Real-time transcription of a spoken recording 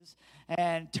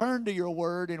and turn to your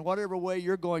word in whatever way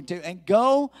you're going to, and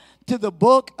go to the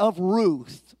book of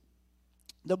Ruth.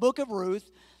 The book of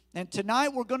Ruth. And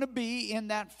tonight we're going to be in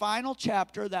that final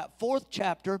chapter, that fourth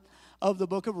chapter of the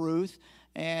book of Ruth.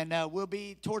 And we'll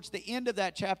be towards the end of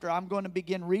that chapter. I'm going to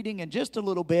begin reading in just a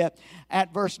little bit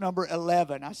at verse number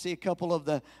 11. I see a couple of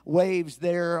the waves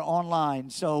there online.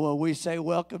 So we say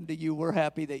welcome to you. We're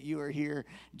happy that you are here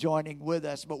joining with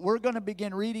us. But we're going to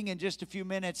begin reading in just a few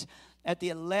minutes at the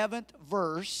 11th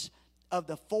verse of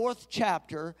the fourth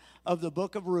chapter of the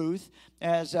book of Ruth,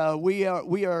 as we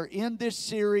are in this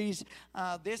series.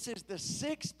 This is the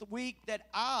 6th week that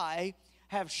I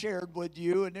have shared with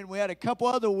you, and then we had a couple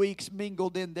other weeks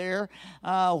mingled in there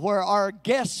where our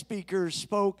guest speakers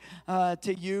spoke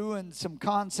to you and some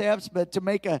concepts, but to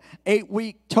make a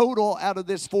 8-week total out of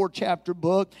this 4-chapter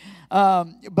book.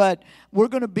 But we're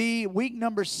going to be week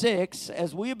number 6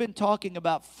 as we have been talking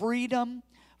about freedom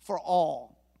for all.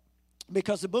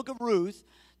 Because the book of Ruth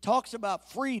talks about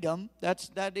freedom.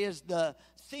 That is the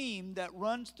theme that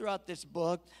runs throughout this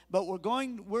book. But we're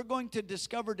going to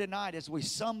discover tonight, as we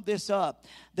sum this up,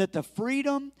 that the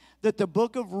freedom that the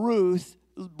book of Ruth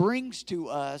brings to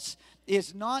us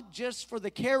is not just for the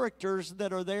characters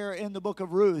that are there in the book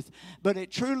of Ruth, but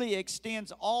it truly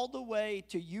extends all the way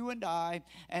to you and I,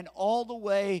 and all the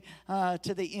way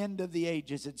to the end of the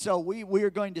ages. And so we are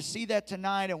going to see that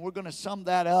tonight, and we're going to sum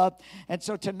that up. And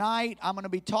so tonight I'm going to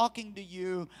be talking to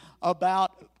you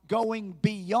about going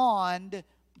beyond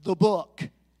the book.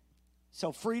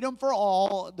 So Freedom for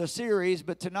All, the series,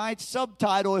 but tonight's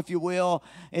subtitle, if you will,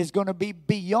 is going to be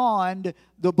Beyond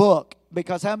the Book.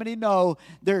 Because how many know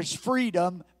there's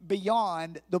freedom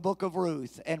beyond the book of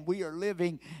Ruth? And we are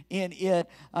living in it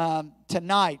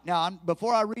tonight. Now,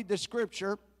 before I read the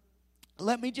scripture,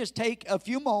 let me just take a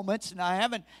few moments, and I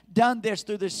haven't done this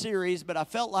through this series, but I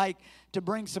felt like to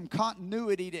bring some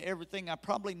continuity to everything, I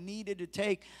probably needed to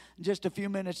take just a few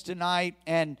minutes tonight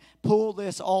and pull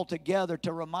this all together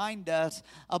to remind us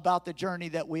about the journey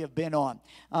that we have been on.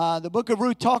 The book of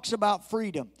Ruth talks about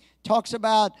freedom, talks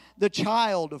about the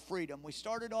child of freedom. We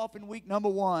started off in week number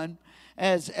 1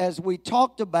 as we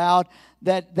talked about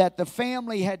that the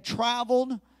family had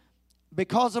traveled.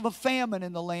 Because of a famine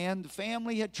in the land, the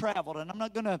family had traveled. And I'm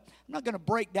not gonna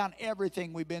break down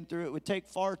everything we've been through. It would take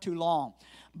far too long.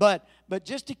 But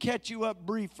just to catch you up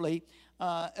briefly,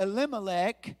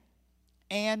 Elimelech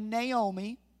and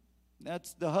Naomi,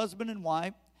 that's the husband and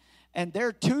wife, and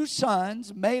their 2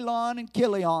 sons, Mahlon and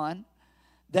Chilion,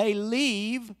 they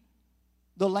leave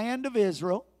the land of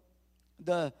Israel,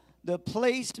 the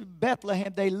place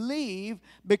Bethlehem. They leave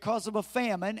because of a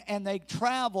famine, and they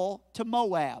travel to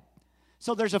Moab.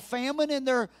 So there's a famine in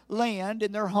their land,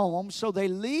 in their home, so they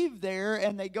leave there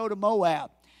and they go to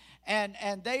Moab. And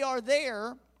they are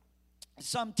there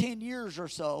some 10 years or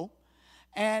so.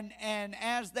 And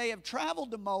as they have traveled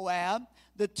to Moab,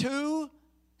 the 2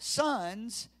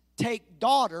 sons take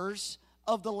daughters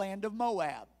of the land of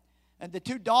Moab. And the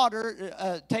 2 daughters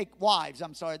take wives,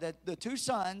 the 2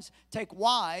 sons take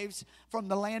wives from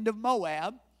the land of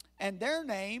Moab. And their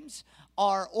names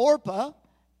are Orpah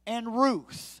and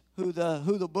Ruth, who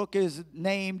the book is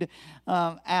named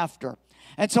after.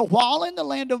 And so while in the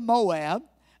land of Moab,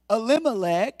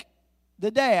 Elimelech,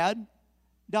 the dad,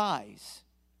 dies.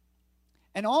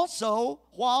 And also,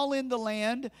 while in the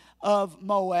land of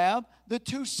Moab, the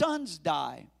 2 sons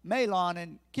die, Mahlon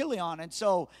and Chilion. And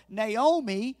so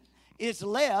Naomi is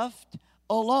left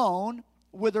alone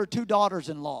with her 2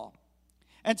 daughters-in-law.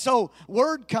 And so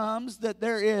word comes that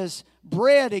there is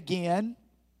bread again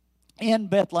in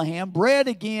Bethlehem, bread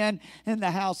again in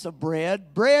the house of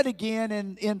bread, bread again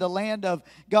in the land of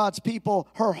God's people,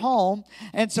 her home.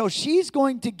 And so she's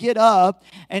going to get up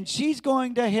and she's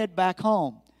going to head back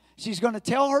home. She's going to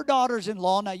tell her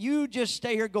daughters-in-law, now you just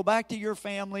stay here, go back to your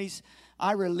families.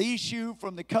 I release you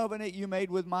from the covenant you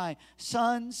made with my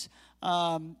sons.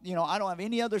 I don't have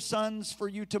any other sons for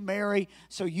you to marry,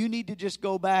 so you need to just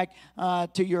go back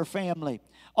to your family.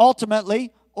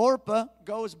 Ultimately, Orpah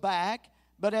goes back.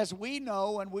 But as we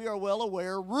know and we are well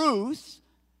aware, Ruth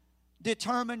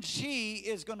determined she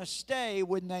is going to stay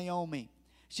with Naomi.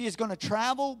 She is going to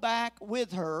travel back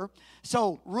with her.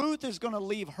 So Ruth is going to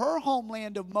leave her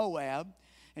homeland of Moab,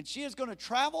 and she is going to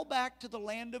travel back to the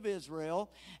land of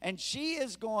Israel, and she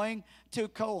is going to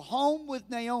go home with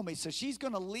Naomi. So she's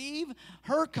going to leave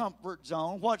her comfort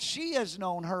zone, what she has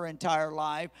known her entire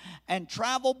life, and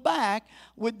travel back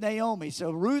with Naomi.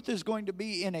 So Ruth is going to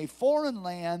be in a foreign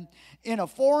land, in a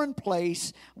foreign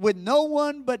place, with no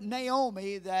one but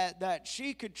Naomi that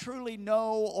she could truly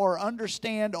know or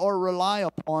understand or rely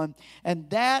upon. And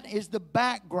that is the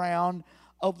background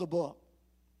of the book.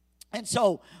 And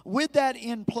so with that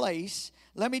in place,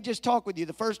 let me just talk with you.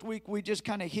 The first week we just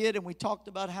kind of hit and we talked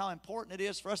about how important it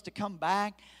is for us to come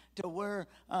back to where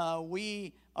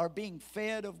we are being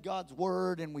fed of God's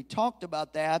Word, and we talked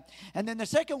about that. And then the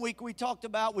second week we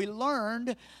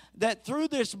learned that through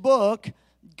this book,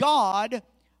 God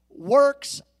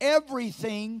works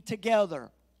everything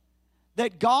together.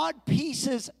 That God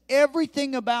pieces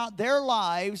everything about their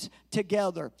lives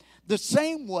together. The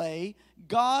same way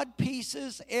God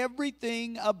pieces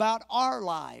everything about our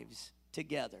lives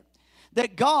together.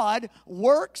 That God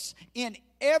works in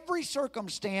every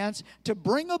circumstance to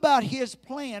bring about His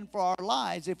plan for our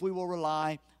lives if we will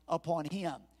rely upon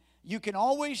Him. You can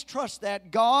always trust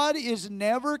that God is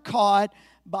never caught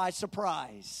by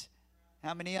surprise.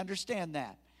 How many understand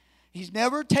that? He's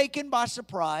never taken by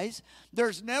surprise.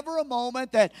 There's never a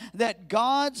moment that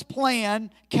God's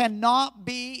plan cannot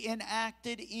be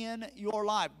enacted in your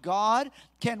life. God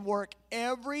can work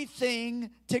everything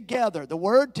together. The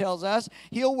Word tells us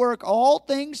He'll work all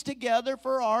things together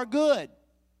for our good.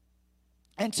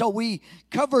 And so we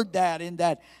covered that in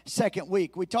that second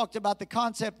week. We talked about the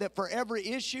concept that for every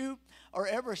issue or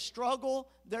every struggle,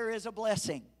 there is a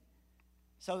blessing.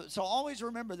 So always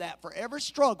remember that. For every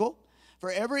struggle,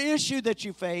 for every issue that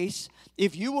you face,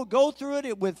 if you will go through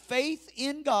it with faith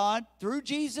in God, through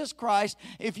Jesus Christ,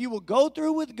 if you will go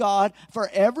through with God, for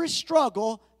every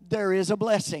struggle, there is a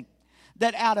blessing.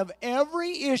 That out of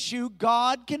every issue,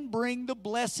 God can bring the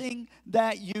blessing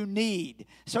that you need.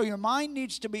 So your mind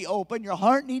needs to be open, your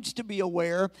heart needs to be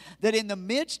aware that in the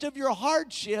midst of your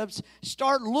hardships,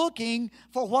 start looking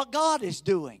for what God is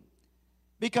doing.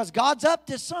 Because God's up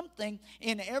to something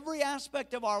in every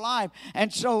aspect of our life.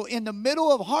 And so in the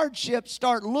middle of hardship,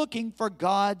 start looking for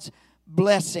God's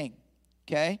blessing.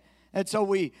 Okay? And so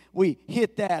we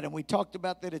hit that, and we talked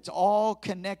about that it's all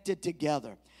connected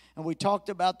together. And we talked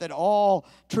about that all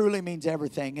truly means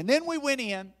everything. And then we went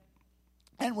in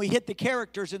and we hit the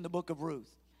characters in the book of Ruth.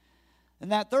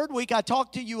 And that third week I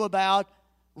talked to you about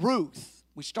Ruth.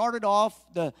 We started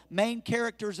off the main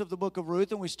characters of the book of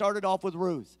Ruth, and we started off with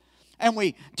Ruth. And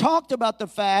we talked about the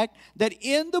fact that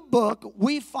in the book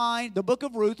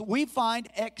of Ruth, we find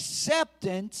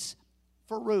acceptance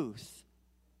for Ruth.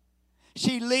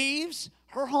 She leaves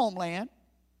her homeland.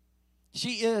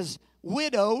 She is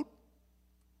widowed.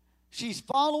 She's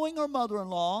following her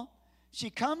mother-in-law. She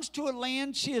comes to a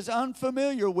land she is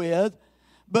unfamiliar with,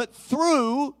 but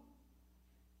through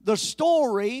the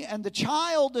story and the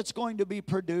child that's going to be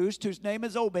produced, whose name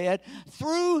is Obed,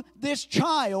 through this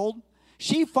child,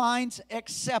 she finds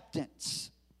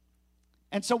acceptance.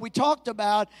 And so we talked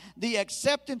about the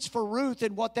acceptance for Ruth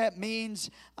and what that means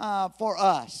for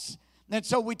us. And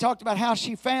so we talked about how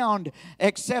she found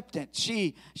acceptance.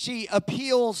 She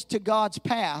appeals to God's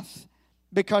path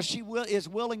because she is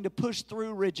willing to push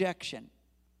through rejection.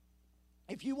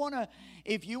 If you want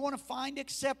to find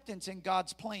acceptance in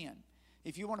God's plan,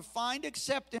 if you want to find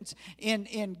acceptance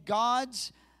in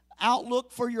God's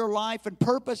outlook for your life and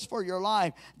purpose for your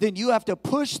life, then you have to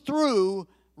push through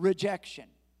rejection.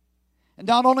 And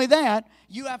not only that,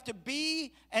 you have to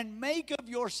be and make of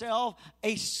yourself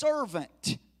a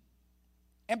servant.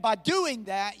 And by doing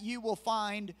that, you will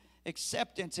find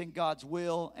acceptance in God's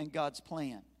will and God's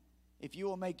plan. If you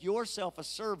will make yourself a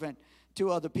servant to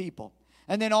other people.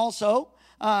 And then also,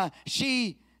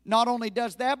 she not only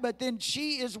does that, but then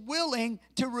she is willing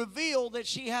to reveal that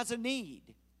she has a need.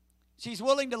 She's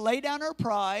willing to lay down her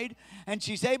pride, and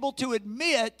she's able to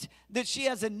admit that she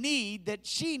has a need that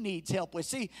she needs help with.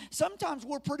 See, sometimes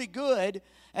we're pretty good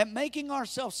at making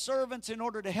ourselves servants in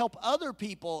order to help other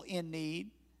people in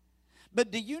need. But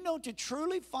do you know, to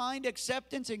truly find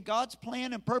acceptance in God's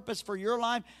plan and purpose for your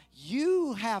life,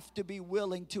 you have to be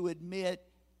willing to admit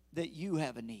that you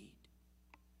have a need.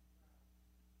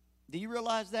 Do you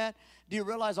realize that? Do you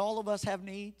realize all of us have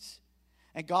needs?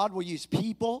 And God will use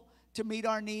people to meet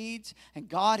our needs, and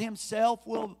God Himself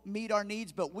will meet our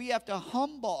needs, but we have to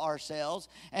humble ourselves,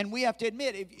 and we have to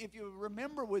admit, if you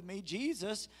remember with me,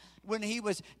 Jesus, when He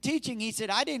was teaching, He said,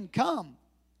 I didn't come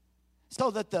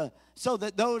so that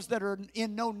those that are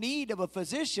in no need of a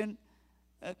physician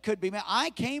could be met. I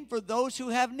came for those who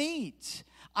have needs.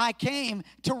 I came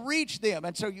to reach them.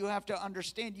 And so you have to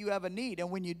understand you have a need. And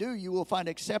when you do, you will find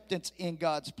acceptance in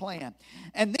God's plan.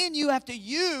 And then you have to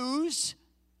use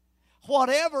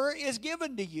whatever is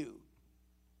given to you.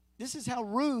 This is how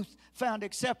Ruth found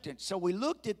acceptance. So we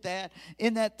looked at that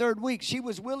in that third week. She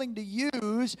was willing to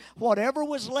use whatever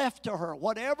was left to her.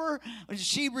 Whatever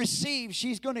she received,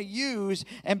 she's going to use.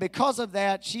 And because of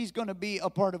that, she's going to be a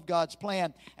part of God's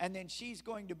plan. And then she's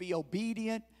going to be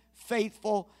obedient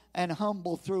faithful and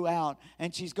humble throughout,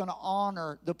 and she's going to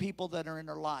honor the people that are in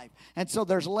her life. And so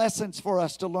there's lessons for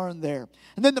us to learn there.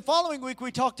 And then the following week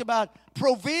we talked about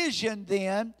provision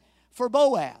then for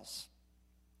Boaz.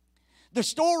 The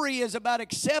story is about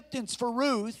acceptance for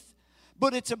Ruth,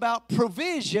 but it's about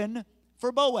provision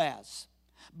for Boaz.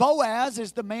 Boaz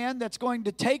is the man that's going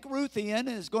to take Ruth in and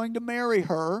is going to marry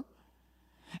her.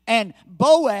 And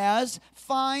Boaz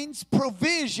finds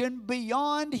provision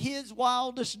beyond his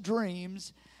wildest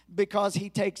dreams because he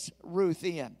takes Ruth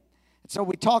in. So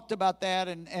we talked about that,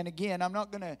 and again, I'm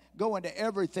not going to go into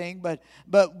everything,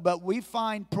 but we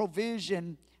find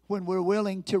provision when we're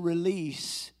willing to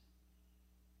release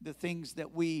the things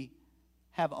that we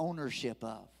have ownership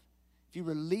of. If you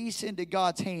release into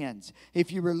God's hands,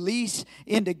 if you release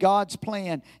into God's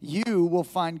plan, you will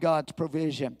find God's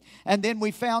provision. And then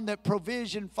we found that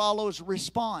provision follows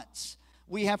response.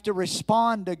 We have to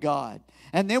respond to God.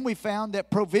 And then we found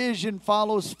that provision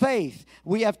follows faith.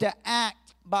 We have to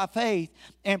act by faith,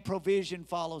 and provision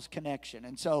follows connection.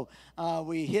 And so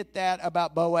we hit that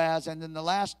about Boaz. And then the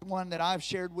last one that I've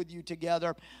shared with you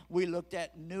together, we looked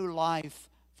at new life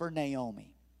for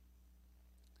Naomi.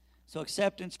 So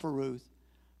acceptance for Ruth,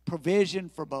 provision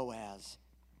for Boaz,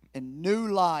 and new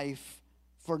life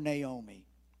for Naomi.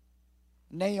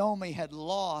 Naomi had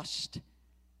lost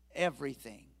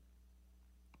everything.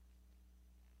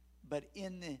 But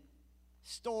in the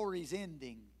story's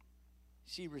ending,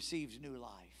 she receives new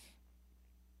life.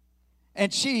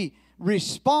 And she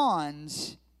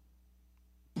responds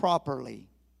properly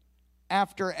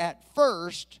after at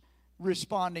first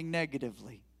responding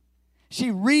negatively. She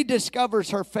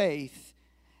rediscovers her faith,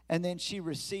 and then she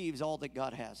receives all that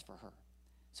God has for her.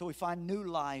 So we find new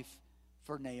life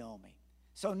for Naomi.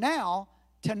 So now,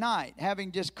 tonight,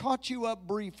 having just caught you up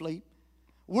briefly,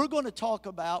 we're going to talk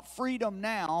about freedom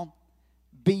now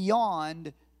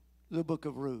beyond the book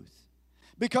of Ruth.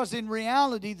 Because in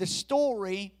reality, the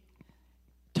story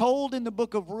told in the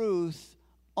book of Ruth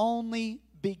only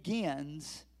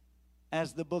begins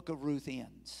as the book of Ruth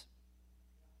ends.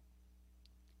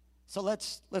 So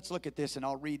let's look at this, and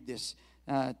I'll read this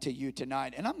to you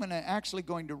tonight. And I'm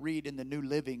going to read in the New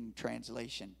Living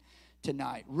Translation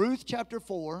tonight. Ruth chapter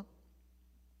 4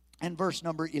 and verse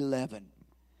number 11.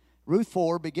 Ruth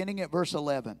 4, beginning at verse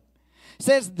 11.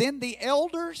 Says, "Then the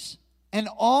elders and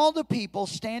all the people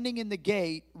standing in the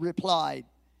gate replied,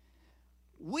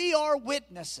 'We are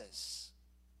witnesses.'"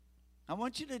 I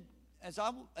want you to, as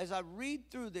I read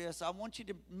through this, I want you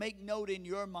to make note in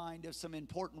your mind of some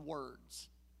important words,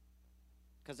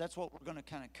 because that's what we're going to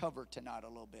kind of cover tonight a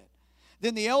little bit.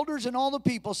 "Then the elders and all the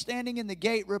people standing in the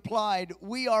gate replied,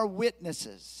 'We are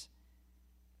witnesses.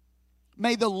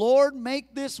 May the Lord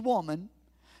make this woman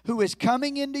who is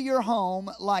coming into your home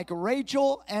like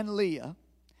Rachel and Leah,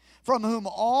 from whom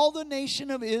all the nation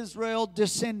of Israel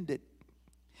descended.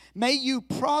 May you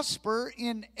prosper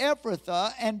in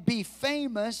Ephrathah and be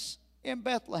famous in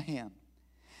Bethlehem.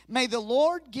 May the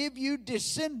Lord give you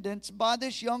descendants by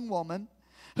this young woman,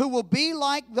 who will be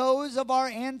like those of our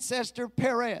ancestor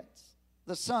Perez,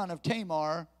 the son of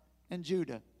Tamar and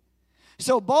Judah.'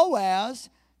 So Boaz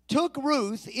took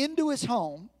Ruth into his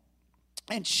home,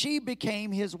 and she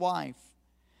became his wife.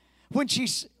 When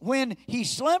he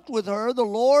slept with her, the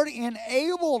Lord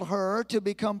enabled her to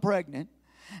become pregnant,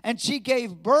 and she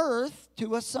gave birth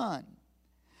to a son.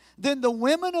 Then the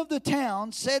women of the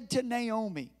town said to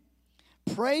Naomi,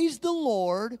 'Praise the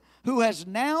Lord, who has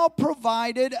now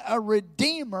provided a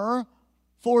redeemer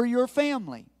for your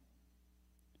family.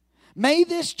 May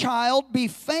this child be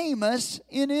famous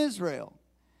in Israel.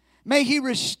 May he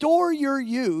restore your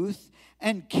youth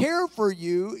and care for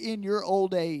you in your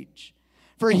old age.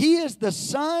 For he is the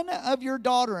son of your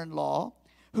daughter-in-law,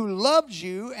 who loves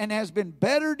you and has been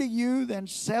better to you than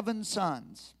 7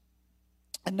 sons.'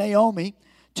 And Naomi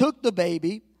took the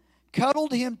baby,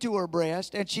 cuddled him to her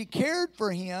breast, and she cared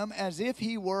for him as if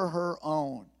he were her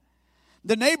own.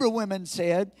 The neighbor women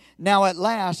said, 'Now at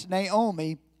last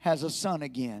Naomi has a son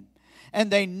again.' And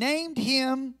they named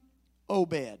him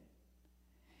Obed.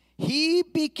 He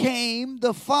became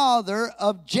the father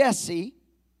of Jesse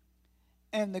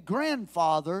and the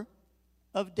grandfather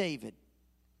of David.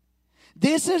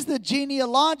 This is the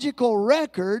genealogical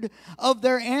record of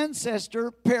their ancestor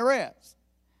Perez.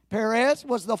 Perez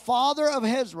was the father of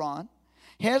Hezron.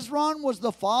 Hezron was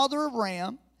the father of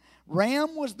Ram.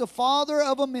 Ram was the father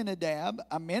of Amminadab.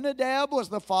 Amminadab was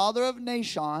the father of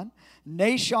Nahshon.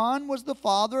 Nahshon was the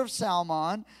father of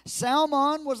Salmon.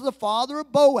 Salmon was the father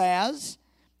of Boaz.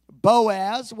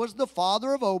 Boaz was the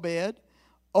father of Obed.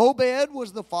 Obed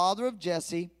was the father of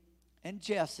Jesse. And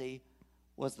Jesse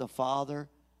was the father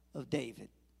of David."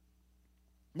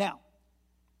 Now,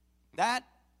 that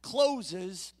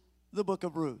closes the book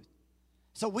of Ruth.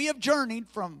 So we have journeyed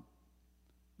from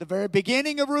the very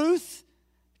beginning of Ruth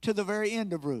to the very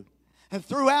end of Ruth. And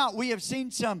throughout, we have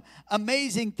seen some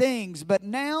amazing things. But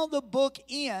now the book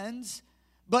ends.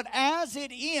 But as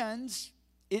it ends,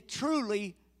 it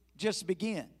truly just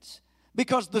begins.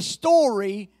 Because the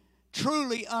story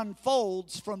truly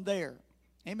unfolds from there.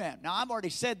 Amen. Now, I've already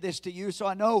said this to you, so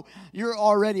I know you're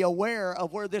already aware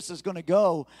of where this is going to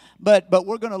go. But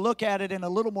we're going to look at it in a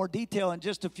little more detail in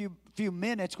just a few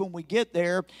minutes when we get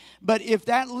there. But if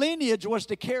that lineage was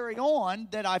to carry on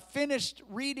that I finished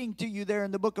reading to you there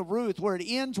in the book of Ruth, where it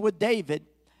ends with David,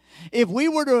 if we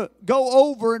were to go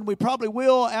over, and we probably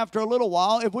will after a little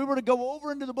while, if we were to go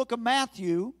over into the book of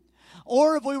Matthew,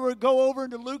 or if we were to go over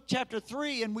into Luke chapter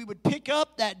 3 and we would pick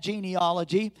up that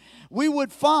genealogy, we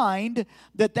would find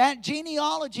that that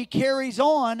genealogy carries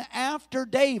on after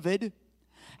David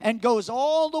and goes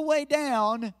all the way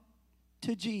down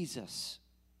to Jesus.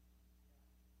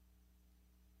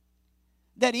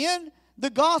 That in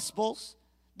the Gospels,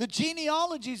 the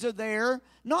genealogies are there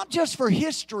not just for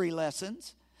history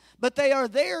lessons, but they are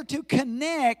there to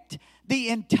connect the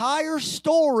entire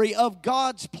story of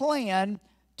God's plan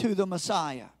to the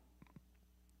Messiah.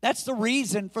 That's the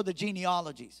reason for the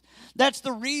genealogies. That's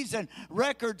the reason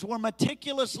records were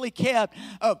meticulously kept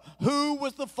of who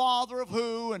was the father of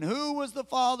who and who was the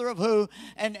father of who.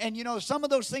 And you know, some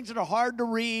of those things that are hard to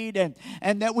read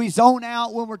and that we zone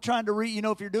out when we're trying to read. You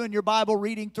know, if you're doing your Bible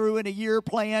reading through in a year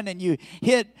plan and you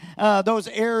hit those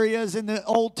areas in the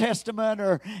Old Testament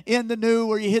or in the New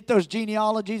where you hit those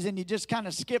genealogies and you just kind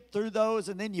of skip through those,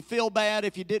 and then you feel bad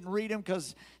if you didn't read them,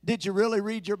 because did you really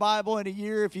read your Bible in a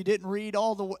year if you didn't read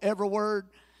all the every word?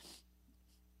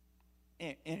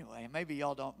 Anyway, maybe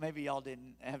y'all don't. Maybe y'all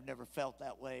have never felt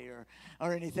that way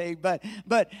or anything. But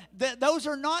those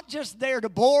are not just there to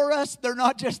bore us. They're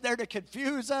not just there to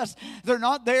confuse us. They're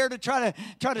not there to try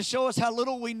to show us how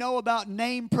little we know about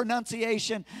name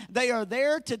pronunciation. They are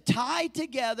there to tie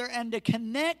together and to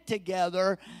connect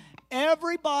together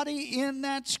everybody in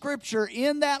that scripture,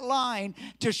 in that line,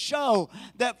 to show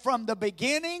that from the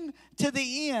beginning to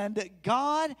the end,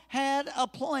 God had a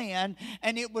plan,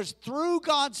 and it was through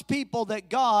God's people that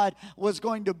God was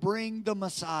going to bring the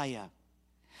Messiah.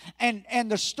 And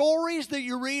the stories that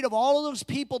you read of all of those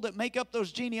people that make up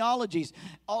those genealogies,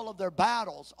 all of their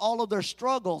battles, all of their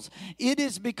struggles, it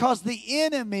is because the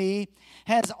enemy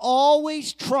has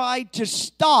always tried to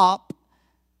stop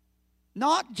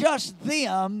not just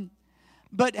them,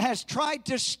 but has tried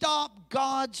to stop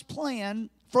God's plan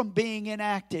from being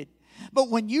enacted. But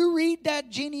when you read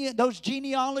those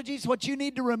genealogies, what you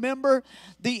need to remember,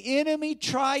 the enemy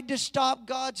tried to stop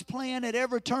God's plan at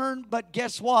every turn, but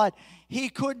guess what? He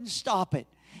couldn't stop it.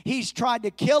 He's tried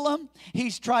to kill them.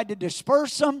 He's tried to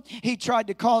disperse them. He tried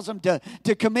to cause them to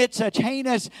commit such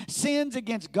heinous sins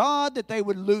against God that they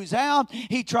would lose out.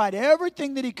 He tried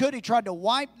everything that he could. He tried to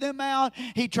wipe them out.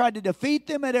 He tried to defeat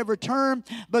them at every turn.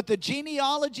 But the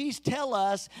genealogies tell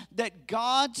us that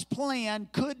God's plan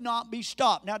could not be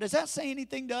stopped. Now, does that say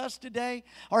anything to us today?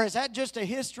 Or is that just a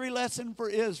history lesson for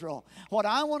Israel? What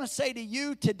I want to say to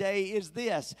you today is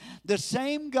this: the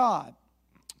same God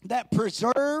that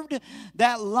preserved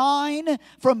that line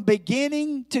from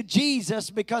beginning to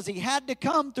Jesus, because he had to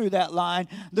come through that line,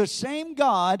 the same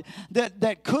God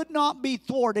that could not be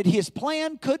thwarted, his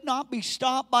plan could not be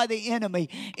stopped by the enemy,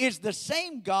 is the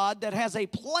same God that has a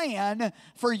plan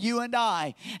for you and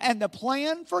I. And the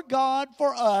plan for God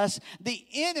for us, the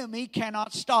enemy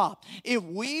cannot stop. If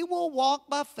we will walk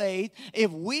by faith,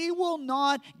 if we will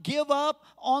not give up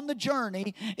on the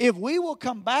journey, if we will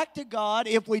come back to God,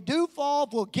 if we do fall,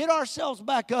 we'll get ourselves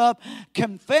back up,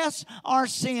 confess our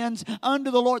sins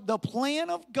unto the Lord. The plan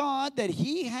of God that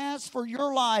he has for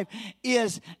your life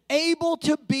is able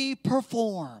to be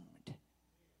performed.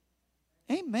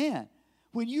 Amen.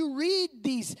 When you read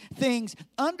these things,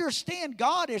 understand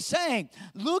God is saying,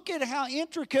 look at how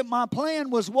intricate my plan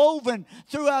was woven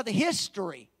throughout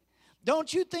history.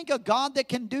 Don't you think a God that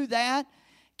can do that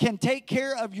can take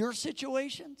care of your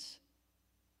situations?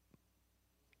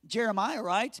 Jeremiah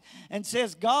writes and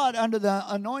says, God, under the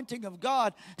anointing of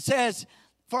God, says,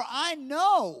 for I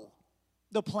know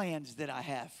the plans that I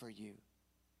have for you.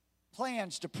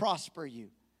 Plans to prosper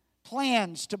you.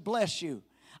 Plans to bless you.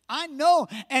 I know,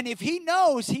 and if he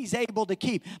knows, he's able to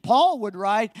keep. Paul would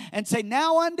write and say,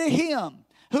 now unto him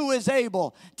who is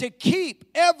able to keep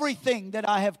everything that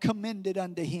I have commended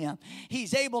unto him.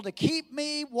 He's able to keep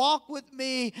me, walk with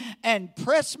me, and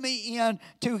press me in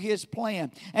to his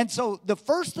plan. And so the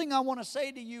first thing I want to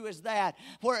say to you is that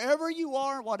wherever you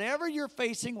are, whatever you're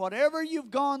facing, whatever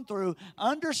you've gone through,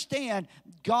 understand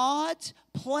God's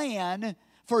plan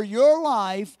for your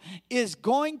life is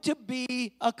going to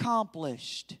be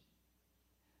accomplished.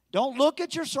 Don't look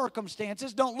at your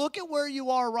circumstances. Don't look at where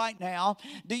you are right now.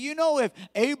 Do you know if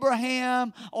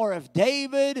Abraham or if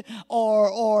David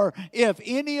or if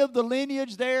any of the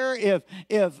lineage there, if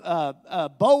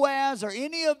Boaz or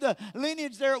any of the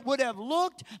lineage there would have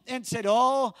looked and said,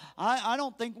 oh, I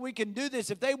don't think we can do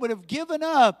this. If they would have given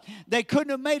up, they couldn't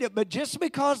have made it. But just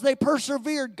because they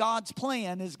persevered, God's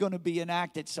plan is going to be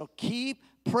enacted. So keep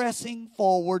pressing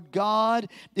forward. God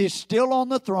is still on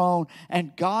the throne,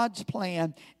 and God's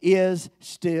plan is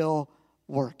still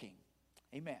working.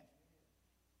 Amen.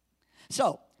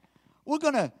 So we're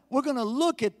gonna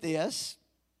look at this,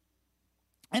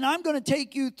 and I'm going to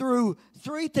take you through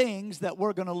three things that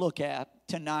we're going to look at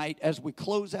tonight as we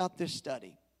close out this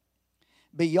study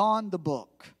beyond the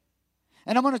book.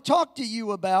 And I'm going to talk to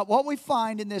you about what we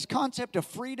find in this concept of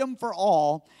freedom for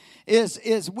all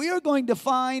is we are going to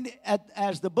find,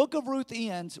 as the book of Ruth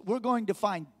ends, we're going to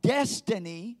find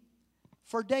destiny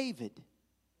for David.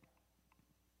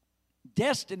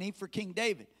 Destiny for King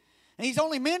David. And he's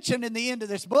only mentioned in the end of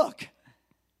this book.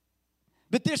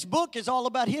 But this book is all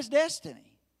about his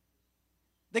destiny.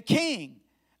 The king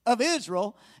of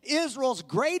Israel, Israel's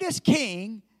greatest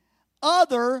king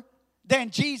other than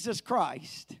Jesus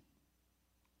Christ,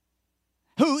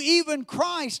 who even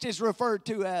Christ is referred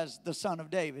to as the Son of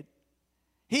David.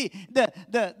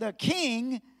 The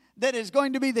king that is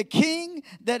going to be the king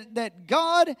that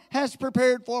God has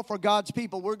prepared for God's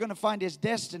people. We're going to find his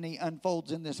destiny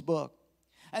unfolds in this book.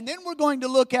 And then we're going to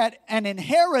look at an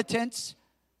inheritance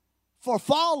for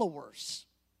followers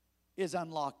is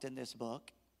unlocked in this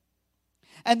book.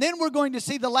 And then we're going to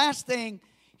see the last thing,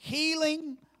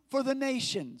 healing for the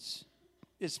nations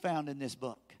is found in this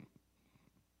book.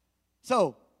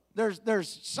 So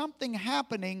there's something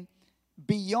happening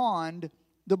beyond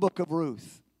the book of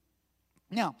Ruth.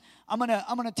 Now, I'm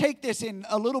gonna take this in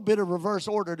a little bit of reverse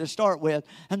order to start with.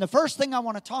 And the first thing I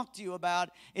want to talk to you about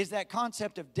is that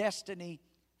concept of destiny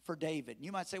for David.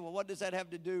 You might say, well, what does that have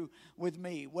to do with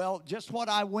me? Well, just what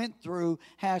I went through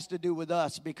has to do with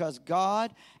us, because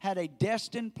God had a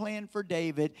destined plan for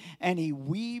David, and he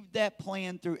weaved that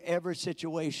plan through every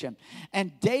situation.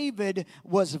 And David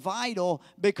was vital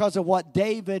because of what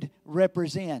David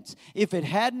represents. If it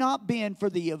had not been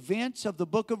for the events of the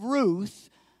book of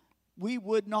Ruth, we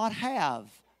would not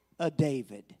have a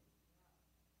David,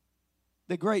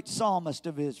 the great psalmist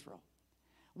of Israel.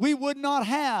 We would not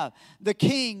have the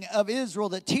king of Israel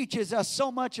that teaches us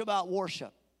so much about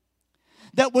worship,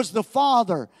 that was the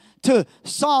father to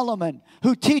Solomon,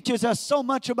 who teaches us so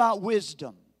much about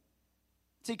wisdom.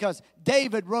 See, because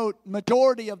David wrote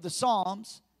majority of the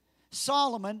Psalms,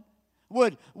 Solomon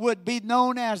would be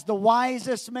known as the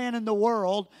wisest man in the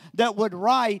world that would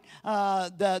write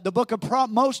the book of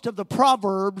most of the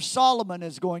Proverbs. Solomon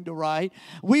is going to write.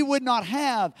 We would not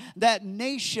have that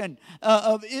nation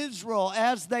of Israel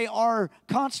as they are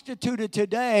constituted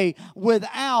today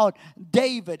without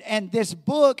David. And this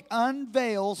book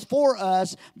unveils for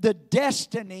us the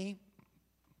destiny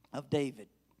of David.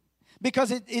 Because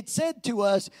it said to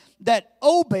us that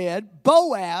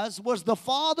Boaz was the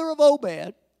father of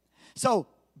Obed. So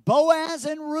Boaz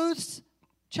and Ruth's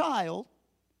child,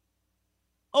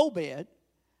 Obed.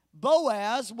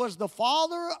 Boaz was the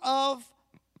father of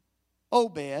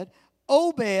Obed.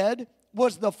 Obed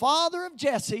was the father of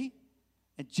Jesse.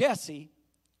 And Jesse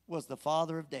was the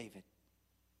father of David.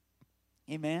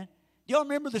 Amen. Do y'all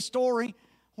remember the story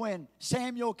when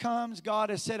Samuel comes? God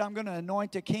has said, I'm going to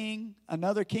anoint a king,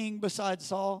 another king besides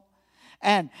Saul.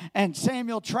 And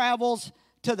Samuel travels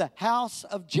to the house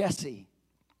of Jesse.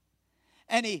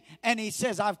 And he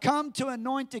says, I've come to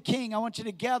anoint a king. I want you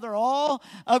to gather all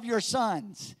of your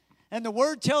sons. And the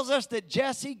word tells us that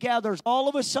Jesse gathers all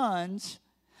of his sons,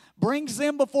 brings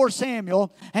them before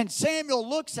Samuel, and Samuel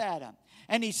looks at them.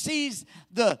 And he sees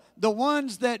the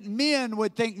ones that men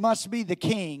would think must be the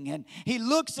king. And he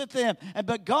looks at them,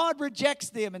 but God rejects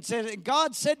them and says,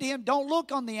 God said to him, don't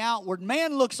look on the outward.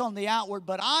 Man looks on the outward,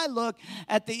 but I look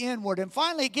at the inward. And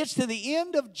finally it gets to the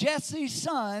end of Jesse's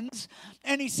sons,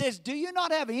 and he says, do you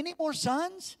not have any more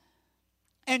sons?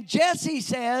 And Jesse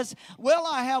says, well,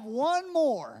 I have one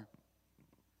more.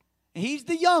 He's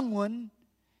the young one.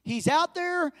 He's out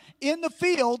there in the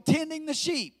field tending the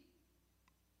sheep.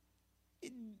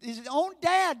 his own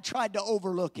dad tried to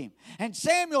overlook him. And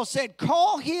Samuel said,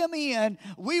 call him in.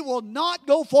 We will not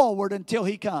go forward until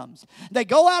he comes. They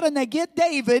go out and they get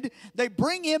David. They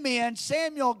bring him in.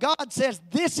 Samuel, God says,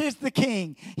 this is the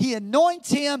king. He anoints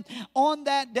him on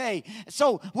that day.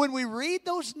 So when we read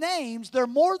those names, they're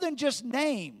more than just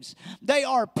names. They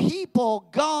are people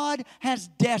God has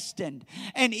destined.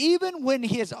 And even when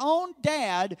his own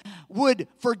dad would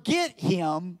forget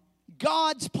him,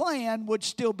 God's plan would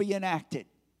still be enacted.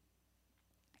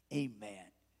 Amen.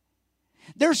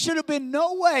 There should have been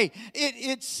no way.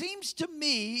 It seems to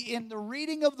me in the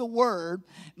reading of the word,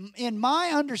 in my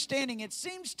understanding, it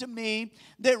seems to me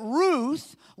that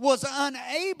Ruth was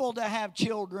unable to have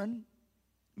children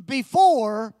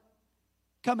before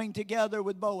coming together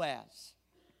with Boaz.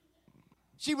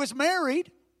 She was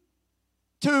married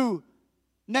to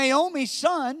Naomi's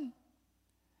son,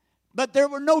 but there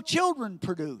were no children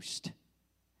produced.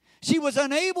 She was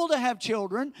unable to have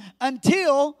children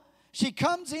until she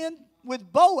comes in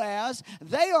with Boaz.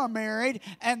 They are married,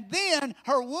 and then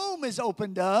her womb is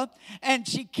opened up, and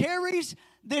she carries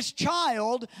this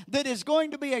child that is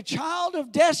going to be a child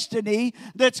of destiny,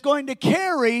 that's going to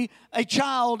carry a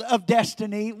child of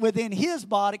destiny within his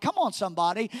body. Come on,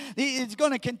 somebody. It's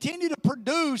going to continue to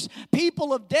produce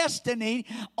people of destiny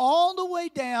all the way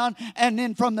down. And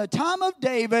then from the time of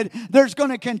David, there's going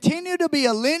to continue to be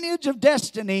a lineage of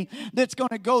destiny that's going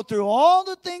to go through all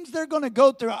the things they're going to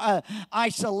go through.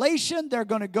 Isolation. They're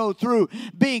going to go through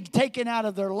being taken out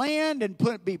of their land and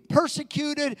be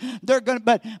persecuted. They're going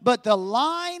to, but the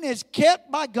line is kept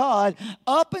by God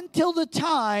up until the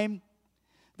time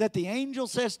that the angel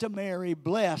says to Mary,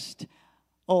 blessed,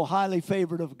 oh, highly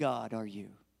favored of God are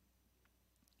you.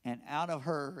 And out of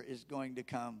her is going to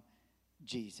come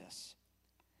Jesus.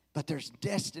 But there's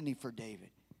destiny for David.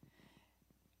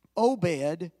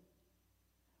 Obed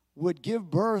would give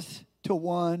birth to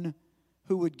one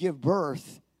who would give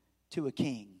birth to a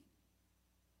king.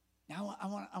 Now,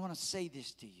 I want to say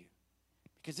this to you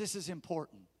because this is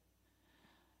important.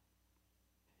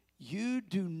 You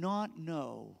do not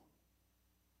know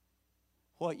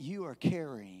what you are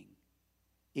carrying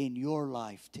in your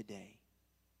life today.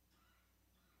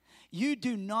 You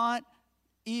do not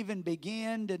even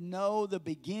begin to know the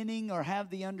beginning or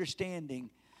have the understanding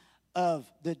of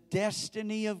the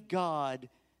destiny of God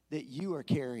that you are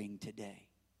carrying today.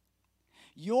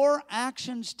 Your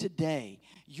actions today,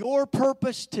 your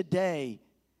purpose today,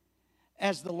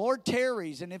 as the Lord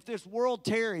tarries, and if this world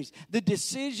tarries, the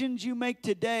decisions you make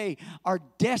today are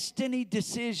destiny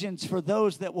decisions for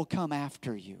those that will come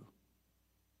after you.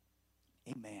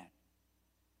 Amen.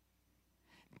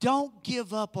 Don't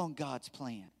give up on God's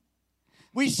plan.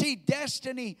 We see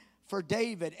destiny for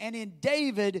David, and in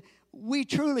David, we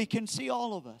truly can see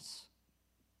all of us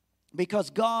because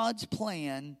God's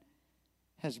plan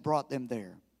has brought them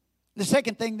there. The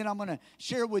second thing that I'm going to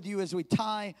share with you as we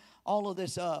tie all of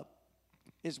this up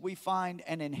is we find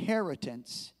an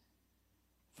inheritance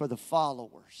for the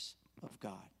followers of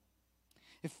God.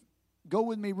 Go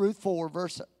with me, Ruth 4,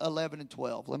 verse 11 and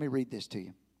 12. Let me read this to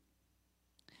you.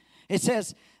 It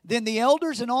says, then the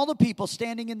elders and all the people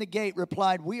standing in the gate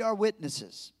replied, we are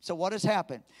witnesses. So what has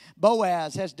happened?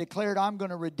 Boaz has declared, I'm going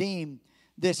to redeem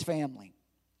this family.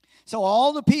 So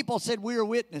all the people said, we are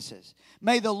witnesses.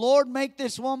 May the Lord make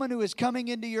this woman who is coming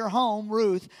into your home,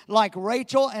 Ruth, like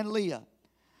Rachel and Leah,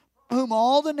 whom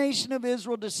all the nation of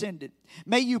Israel descended.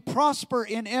 May you prosper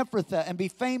in Ephrathah and be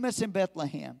famous in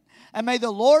Bethlehem. And may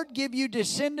the Lord give you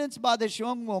descendants by this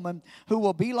young woman who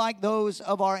will be like those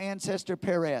of our ancestor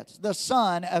Perez, the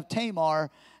son of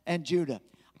Tamar and Judah.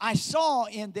 I saw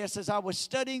in this, as I was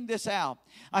studying this out,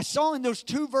 I saw in those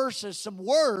two verses some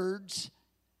words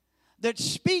that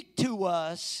speak to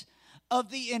us of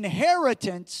the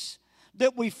inheritance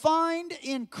that we find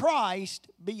in Christ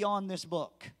beyond this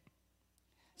book.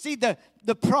 See,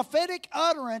 the prophetic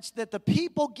utterance that the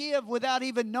people give without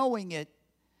even knowing it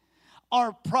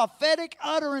are prophetic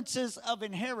utterances of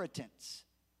inheritance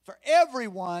for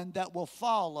everyone that will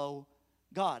follow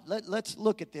God. Let's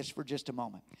look at this for just a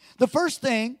moment. The first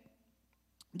thing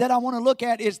that I want to look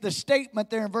at is the statement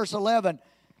there in verse 11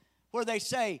 where they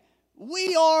say,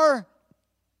 we are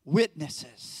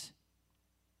witnesses.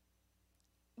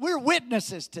 We're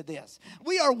witnesses to this.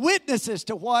 We are witnesses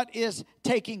to what is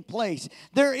taking place.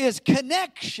 There is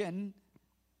connection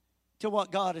to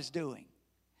what God is doing.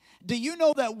 Do you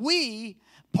know that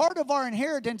part of our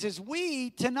inheritance is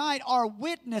we tonight are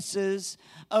witnesses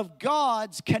of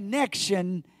God's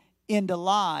connection into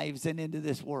lives and into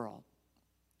this world.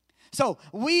 So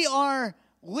we are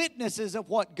witnesses of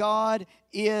what God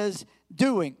is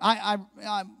doing. I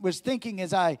was thinking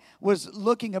as I was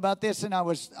looking about this, and I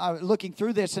was looking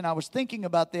through this, and I was thinking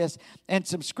about this, and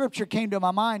some scripture came to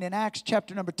my mind in Acts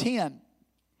chapter number 10.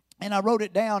 And I wrote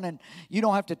it down, and you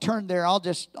don't have to turn there. I'll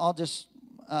just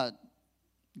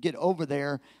get over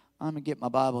there. I'm going to get my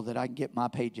Bible that I can get my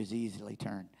pages easily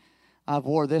turned. I've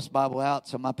wore this Bible out,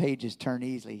 so my pages turn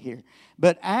easily here.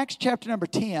 But Acts chapter number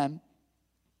 10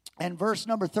 and verse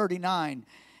number 39.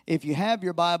 If you have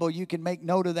your Bible, you can make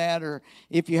note of that, or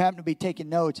if you happen to be taking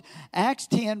notes. Acts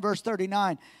 10, verse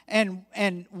 39.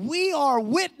 And we are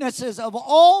witnesses of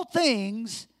all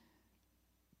things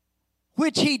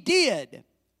which he did,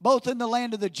 both in the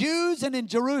land of the Jews and in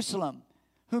Jerusalem,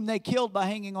 whom they killed by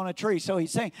hanging on a tree. So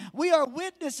he's saying, we are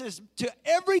witnesses to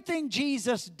everything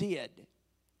Jesus did.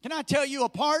 Can I tell you, a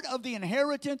part of the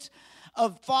inheritance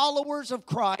of followers of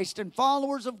Christ and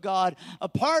followers of God, a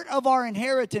part of our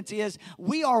inheritance is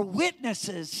we are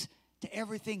witnesses to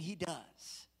everything he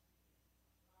does.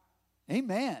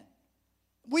 Amen.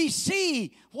 We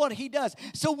see what he does,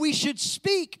 so we should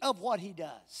speak of what he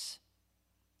does.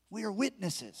 We are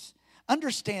witnesses.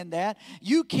 Understand that.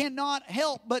 You cannot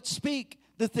help but speak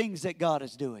the things that God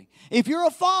is doing. If you're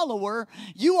a follower,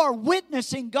 you are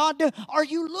witnessing God. Are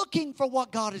you looking for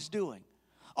what God is doing?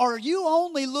 Or are you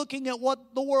only looking at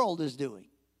what the world is doing?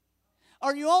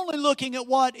 Are you only looking at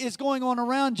what is going on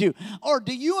around you? Or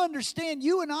do you understand,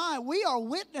 you and I, we are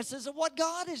witnesses of what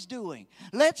God is doing.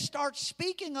 Let's start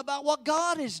speaking about what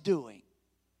God is doing.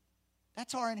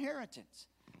 That's our inheritance.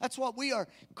 That's what we are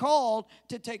called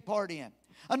to take part in.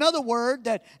 Another word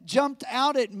that jumped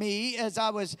out at me as I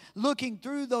was looking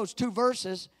through those two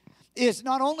verses is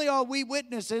not only are we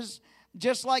witnesses,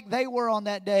 just like they were on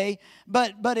that day,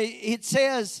 but it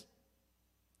says,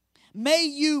 may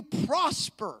you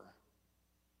prosper.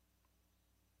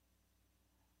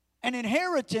 An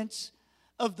inheritance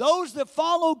of those that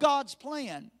follow God's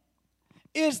plan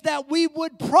is that we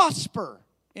would prosper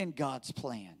in God's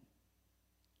plan.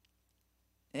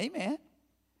 Amen.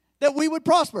 That we would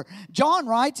prosper. John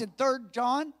writes in 3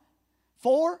 John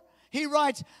 4, he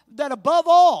writes that above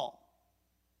all,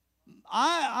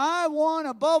 I want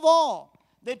above all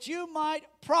that you might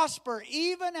prosper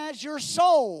even as your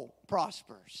soul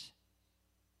prospers.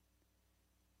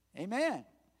 Amen.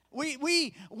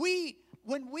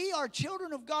 When we are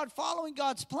children of God following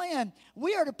God's plan,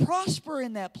 we are to prosper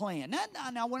in that plan.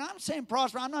 Now, when I'm saying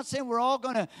prosper, I'm not saying we're all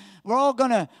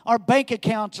gonna, our bank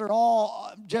accounts are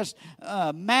all just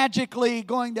magically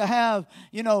going to have,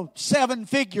 7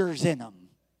 figures in them.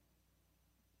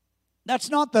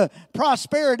 That's not the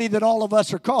prosperity that all of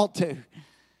us are called to.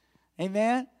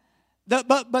 Amen.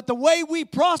 But the way we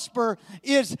prosper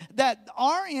is that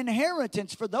our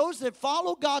inheritance for those that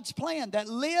follow God's plan, that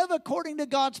live according to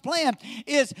God's plan,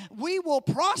 is we will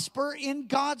prosper in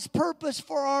God's purpose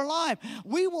for our life.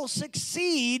 We will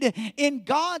succeed in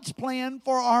God's plan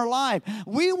for our life.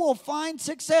 We will find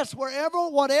success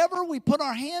whatever we put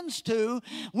our hands to.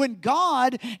 When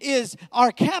God is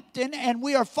our captain and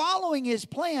we are following his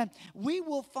plan, we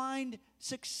will find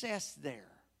success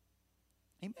there.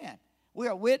 Amen. We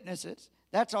are witnesses.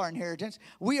 That's our inheritance.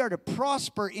 We are to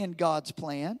prosper in God's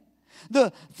plan.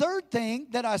 The third thing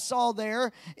that I saw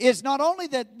there is not only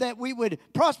that we would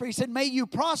prosper. He said, may you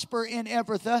prosper in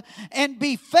Ephrathah and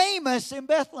be famous in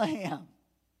Bethlehem.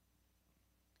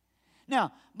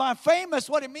 Now, by famous,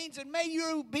 what it means is may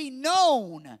you be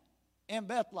known in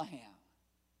Bethlehem.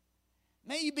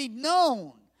 May you be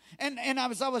known. And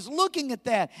as I was looking at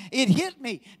that, it hit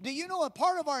me. Do you know a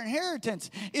part of our inheritance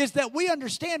is that we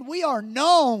understand we are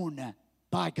known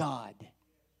by God?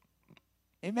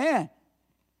 Amen.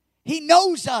 He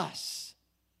knows us.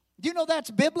 Do you know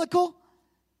that's biblical?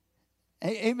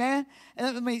 Amen.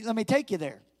 And let me take you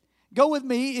there. Go with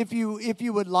me, if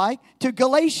you would like, to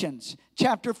Galatians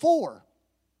chapter 4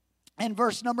 and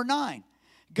verse number 9.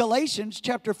 Galatians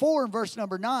chapter 4 and verse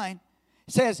number 9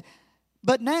 says,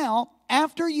 but now,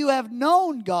 after you have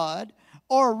known God,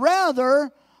 or rather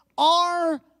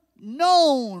are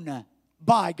known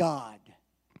by God.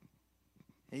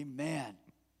 Amen.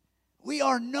 We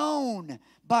are known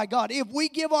by God. If we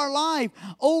give our life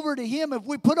over to him, if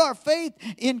we put our faith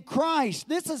in Christ,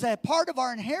 this is a part of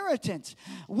our inheritance.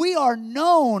 We are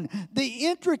known, the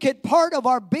intricate part of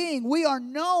our being, we are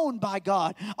known by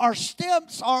God. Our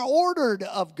steps are ordered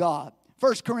of God.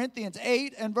 1 Corinthians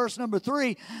 8 and verse number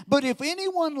 3. But if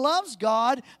anyone loves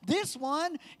God, this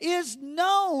one is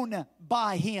known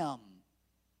by him.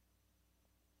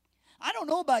 I don't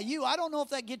know about you. I don't know if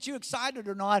that gets you excited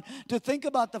or not to think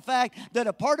about the fact that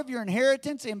a part of your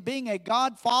inheritance in being a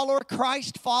God follower,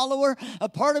 Christ follower, a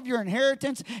part of your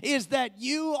inheritance is that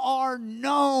you are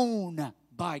known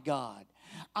by God.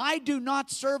 I do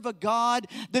not serve a God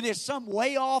that is some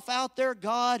way off out there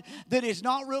God that is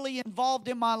not really involved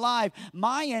in my life.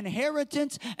 My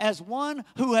inheritance as one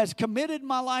who has committed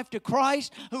my life to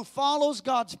Christ, who follows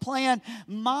God's plan,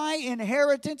 my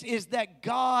inheritance is that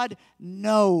God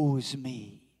knows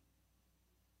me,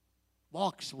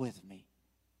 walks with me.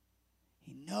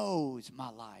 He knows my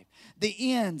life, the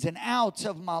ins and outs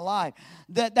of my life.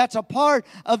 That's a part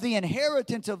of the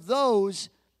inheritance of those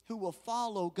who will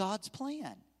follow God's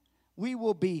plan. We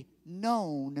will be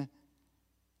known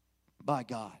by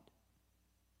God.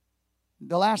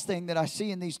 The last thing that I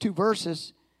see in these two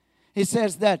verses, it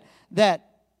says that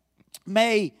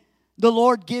may the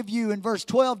Lord give you, in verse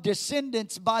 12,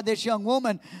 descendants by this young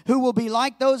woman who will be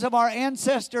like those of our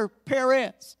ancestor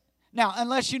Perez. Now,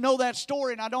 unless you know that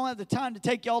story, and I don't have the time to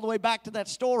take you all the way back to that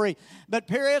story, but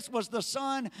Perez was the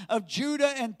son of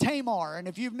Judah and Tamar. And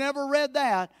if you've never read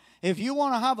that, if you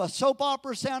want to have a soap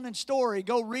opera sounding story,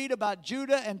 go read about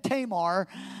Judah and Tamar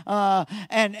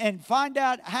and find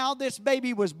out how this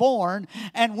baby was born.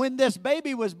 And when this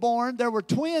baby was born, there were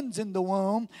twins in the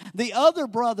womb. The other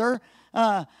brother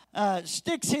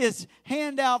sticks his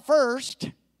hand out first.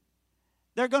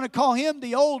 They're going to call him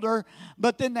the older,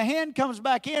 but then the hand comes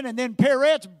back in, and then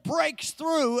Perez breaks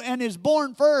through and is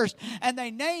born first. And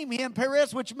they name him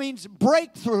Perez, which means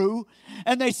breakthrough.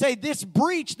 And they say, this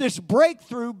breach, this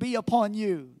breakthrough be upon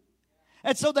you.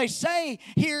 And so they say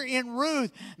here in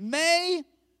Ruth, may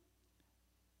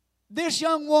this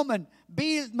young woman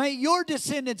may your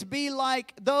descendants be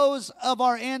like those of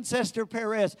our ancestor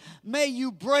Perez. May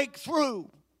you break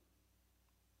through.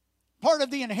 Part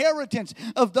of the inheritance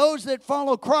of those that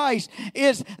follow Christ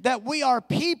is that we are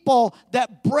people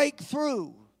that break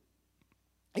through.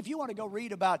 If you want to go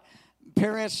read about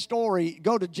Perez's story,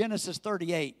 go to Genesis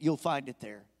 38. You'll find it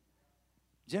there.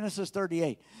 Genesis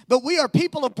 38. But we are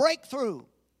people of breakthrough.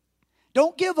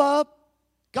 Don't give up.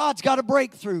 God's got a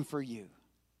breakthrough for you.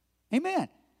 Amen.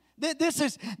 This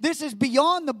is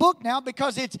beyond the book now,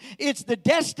 because it's the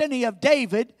destiny of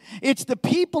David. It's the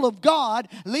people of God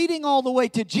leading all the way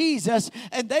to Jesus.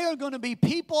 And they are going to be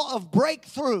people of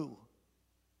breakthrough.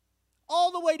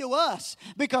 All the way to us.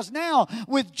 Because now,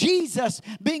 with Jesus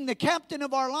being the captain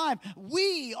of our life,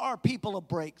 we are people of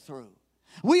breakthrough.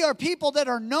 We are people that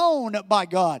are known by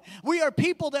God. We are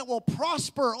people that will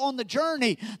prosper on the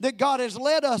journey that God has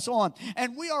led us on.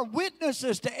 And we are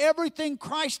witnesses to everything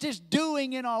Christ is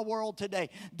doing in our world today.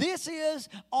 This is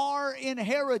our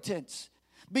inheritance.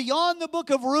 Beyond the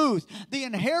book of Ruth, the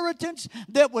inheritance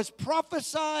that was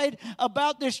prophesied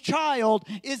about this child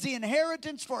is the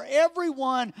inheritance for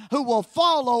everyone who will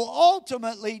follow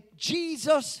ultimately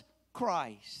Jesus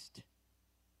Christ.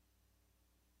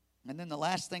 And then the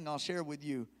last thing I'll share with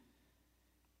you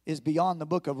is beyond the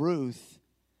book of Ruth,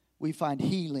 we find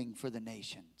healing for the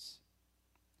nations.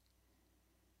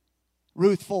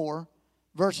 Ruth 4,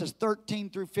 verses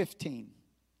 13 through 15.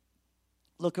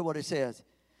 Look at what it says.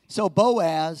 So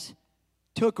Boaz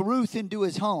took Ruth into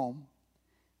his home,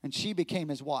 and she became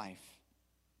his wife.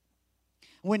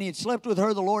 When he had slept with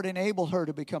her, the Lord enabled her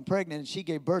to become pregnant, and she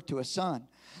gave birth to a son.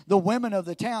 The women of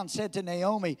the town said to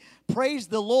Naomi, praise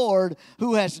the Lord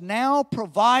who has now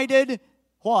provided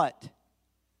what?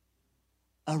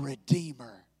 A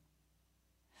redeemer.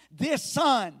 This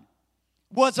son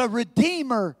was a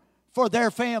redeemer for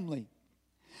their family.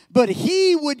 But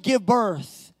he would give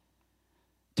birth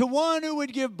to one who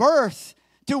would give birth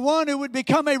to one who would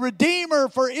become a redeemer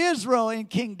for Israel in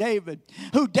King David,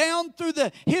 who down through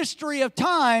the history of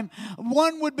time,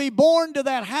 one would be born to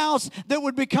that house that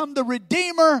would become the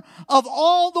redeemer of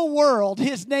all the world.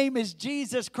 His name is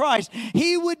Jesus Christ.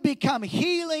 He would become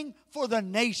healing for the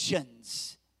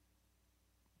nations.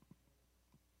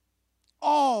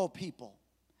 All people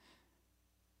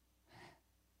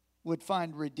would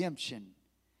find redemption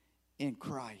in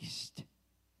Christ.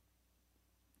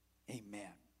 Amen.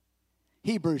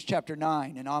 Hebrews chapter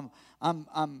 9, and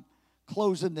I'm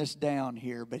closing this down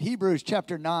here, but Hebrews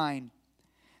chapter 9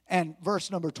 and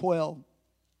verse number 12.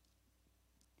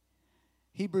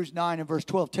 Hebrews 9 and verse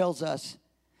 12 tells us,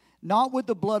 not with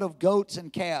the blood of goats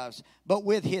and calves, but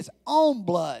with his own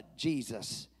blood,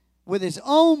 Jesus. With his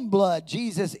own blood,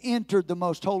 Jesus entered the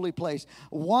most holy place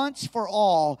once for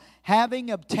all,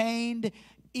 having obtained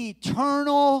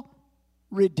eternal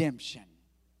redemption.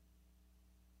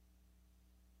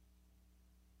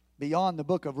 Beyond the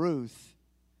book of Ruth,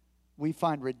 we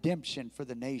find redemption for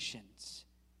the nations.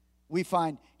 We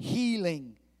find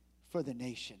healing for the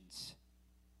nations.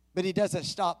 But he doesn't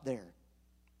stop there.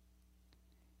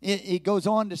 It goes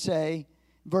on to say,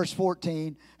 verse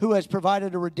 14, who has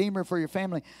provided a redeemer for your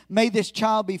family. May this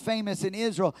child be famous in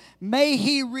Israel. May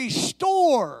he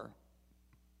restore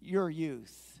your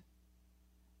youth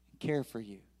and care for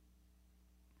you.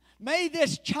 May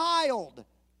this child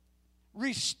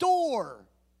restore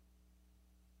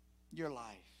your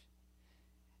life.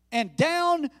 And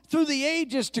down through the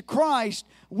ages to Christ,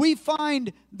 we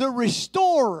find the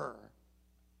restorer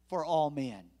for all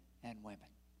men and women.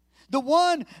 The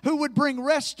one who would bring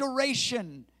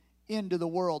restoration into the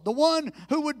world. The one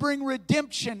who would bring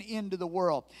redemption into the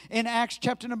world. In Acts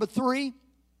chapter number 3,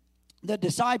 the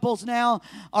disciples now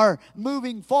are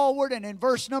moving forward. And in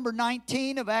verse number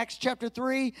 19 of Acts chapter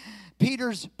 3,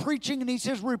 Peter's preaching and he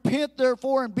says, repent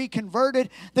therefore and be converted,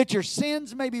 that your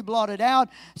sins may be blotted out,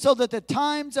 so that the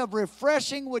times of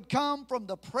refreshing would come from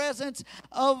the presence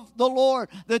of the Lord.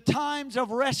 The times of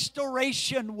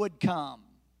restoration would come.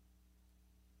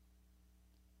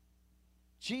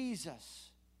 Jesus.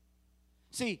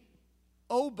 See,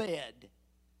 Obed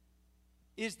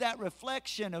is that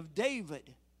reflection of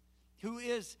David, who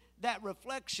is that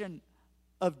reflection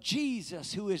of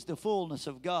Jesus, who is the fullness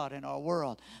of God in our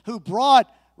world, who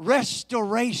brought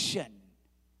restoration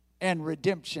and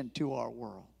redemption to our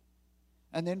world.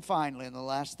 And then finally, and the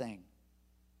last thing,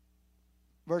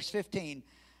 verse 15,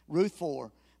 Ruth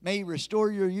 4, may he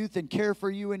restore your youth and care for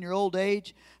you in your old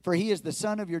age. For he is the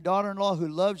son of your daughter-in-law who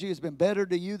loves you, has been better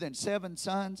to you than 7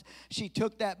 sons. She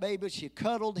took that baby, she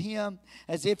cuddled him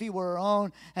as if he were her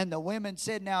own. And the women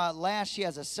said, now at last she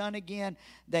has a son again.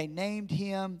 They named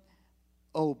him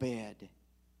Obed.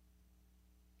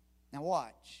 Now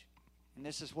watch. And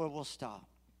this is where we'll stop.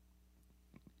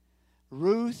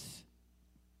 Ruth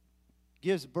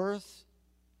gives birth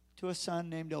to a son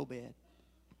named Obed.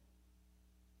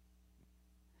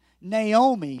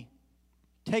 Naomi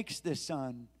takes this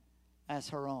son as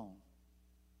her own,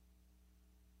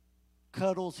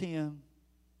 cuddles him,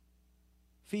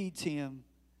 feeds him,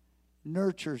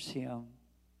 nurtures him,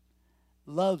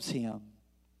 loves him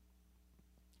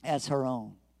as her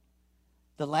own.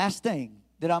 The last thing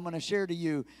that I'm going to share to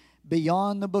you,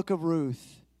 beyond the book of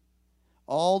Ruth,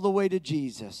 all the way to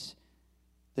Jesus,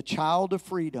 the child of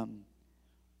freedom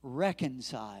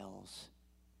reconciles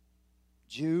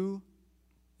Jew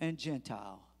and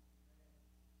Gentile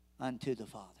unto the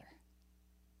Father.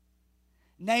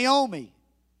 Naomi,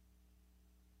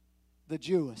 the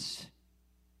Jewess,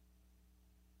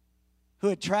 who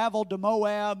had traveled to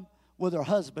Moab with her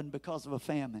husband because of a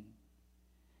famine.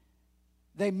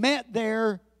 They met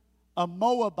there a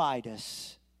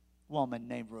Moabitess woman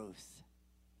named Ruth,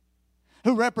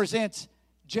 who represents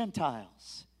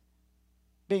Gentiles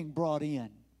being brought in,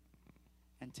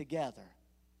 and together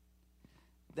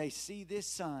they see this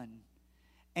son,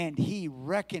 and he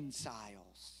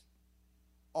reconciles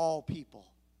all people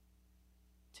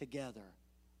together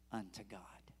unto God.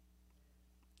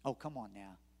 Oh, come on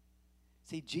now.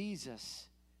 See, Jesus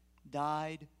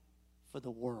died for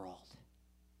the world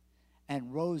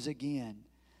and rose again,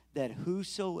 that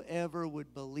whosoever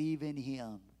would believe in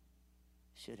him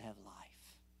should have life.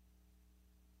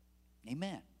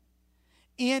 Amen.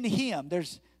 In him,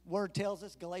 there's word tells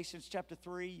us, Galatians chapter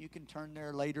 3, you can turn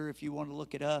there later if you want to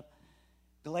look it up.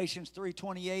 Galatians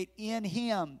 3:28, in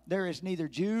him there is neither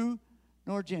Jew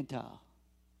nor Gentile,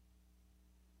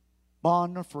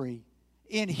 bond nor free.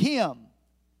 In him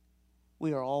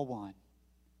we are all one.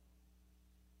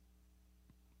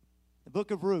 The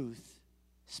book of Ruth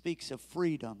speaks of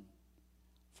freedom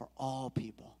for all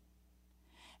people.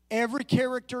 Every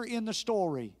character in the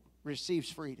story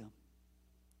receives freedom.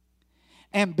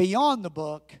 And beyond the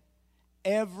book,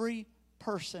 every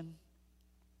person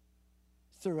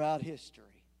throughout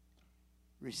history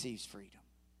receives freedom.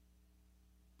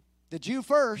 The Jew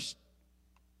first,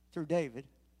 through David,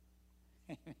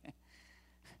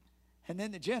 and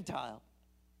then the Gentile,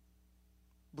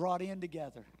 brought in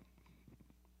together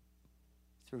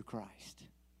through Christ.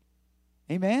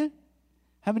 Amen?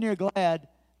 How many are glad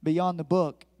beyond the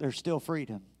book there's still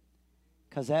freedom?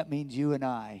 Because that means you and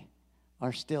I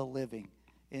are still living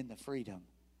in the freedom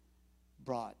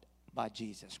brought by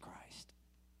Jesus Christ.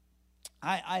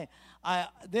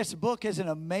 This book is an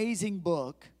amazing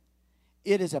book.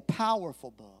 It is a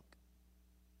powerful book.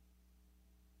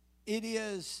 It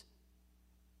is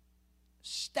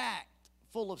stacked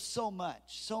full of so much,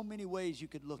 so many ways you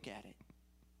could look at it.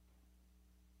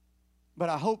 But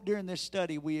I hope during this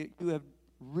study you have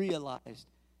realized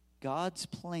God's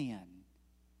plan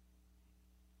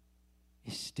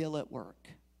is still at work.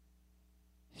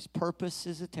 His purpose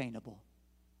is attainable.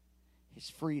 His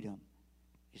freedom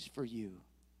is for you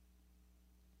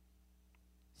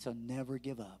So never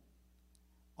give up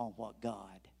on what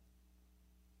God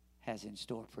has in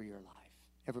store for your life.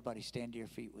 Everybody stand to your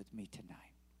feet with me tonight.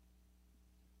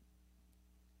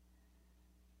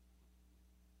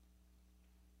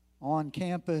 On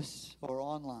campus or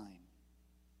online,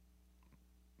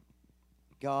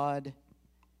 God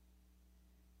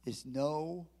is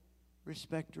no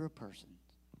respecter of persons.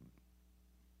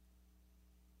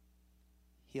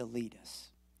 He'll lead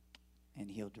us, and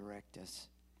He'll direct us,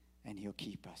 and He'll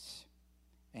keep us,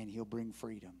 and He'll bring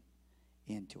freedom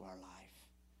into our life.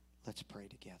 Let's pray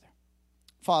together.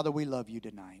 Father, we love you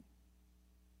tonight.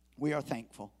 We are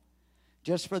thankful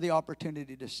just for the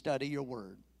opportunity to study your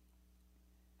word,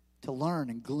 to learn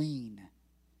and glean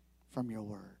from your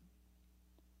word.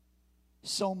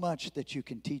 So much that you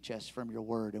can teach us from your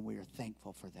word, and we are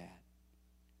thankful for that.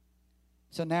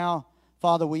 So now,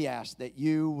 Father, we ask that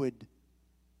you would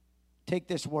take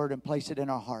this word and place it in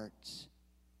our hearts.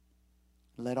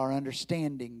 Let our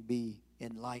understanding be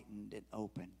enlightened and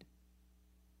opened.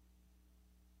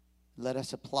 Let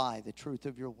us apply the truth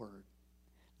of your word.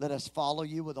 Let us follow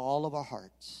you with all of our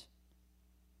hearts,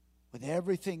 with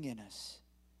everything in us,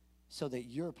 so that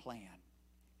your plan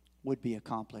would be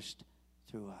accomplished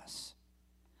through us.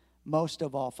 Most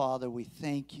of all, Father, we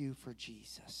thank you for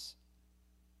Jesus,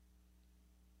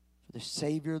 for the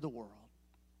Savior of the world,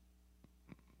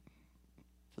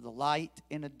 for the light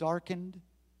in a darkened,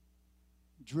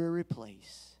 dreary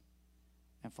place,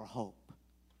 and for hope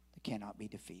that cannot be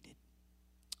defeated.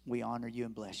 We honor you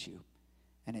and bless you,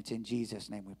 and it's in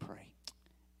Jesus' name we pray.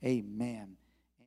 Amen.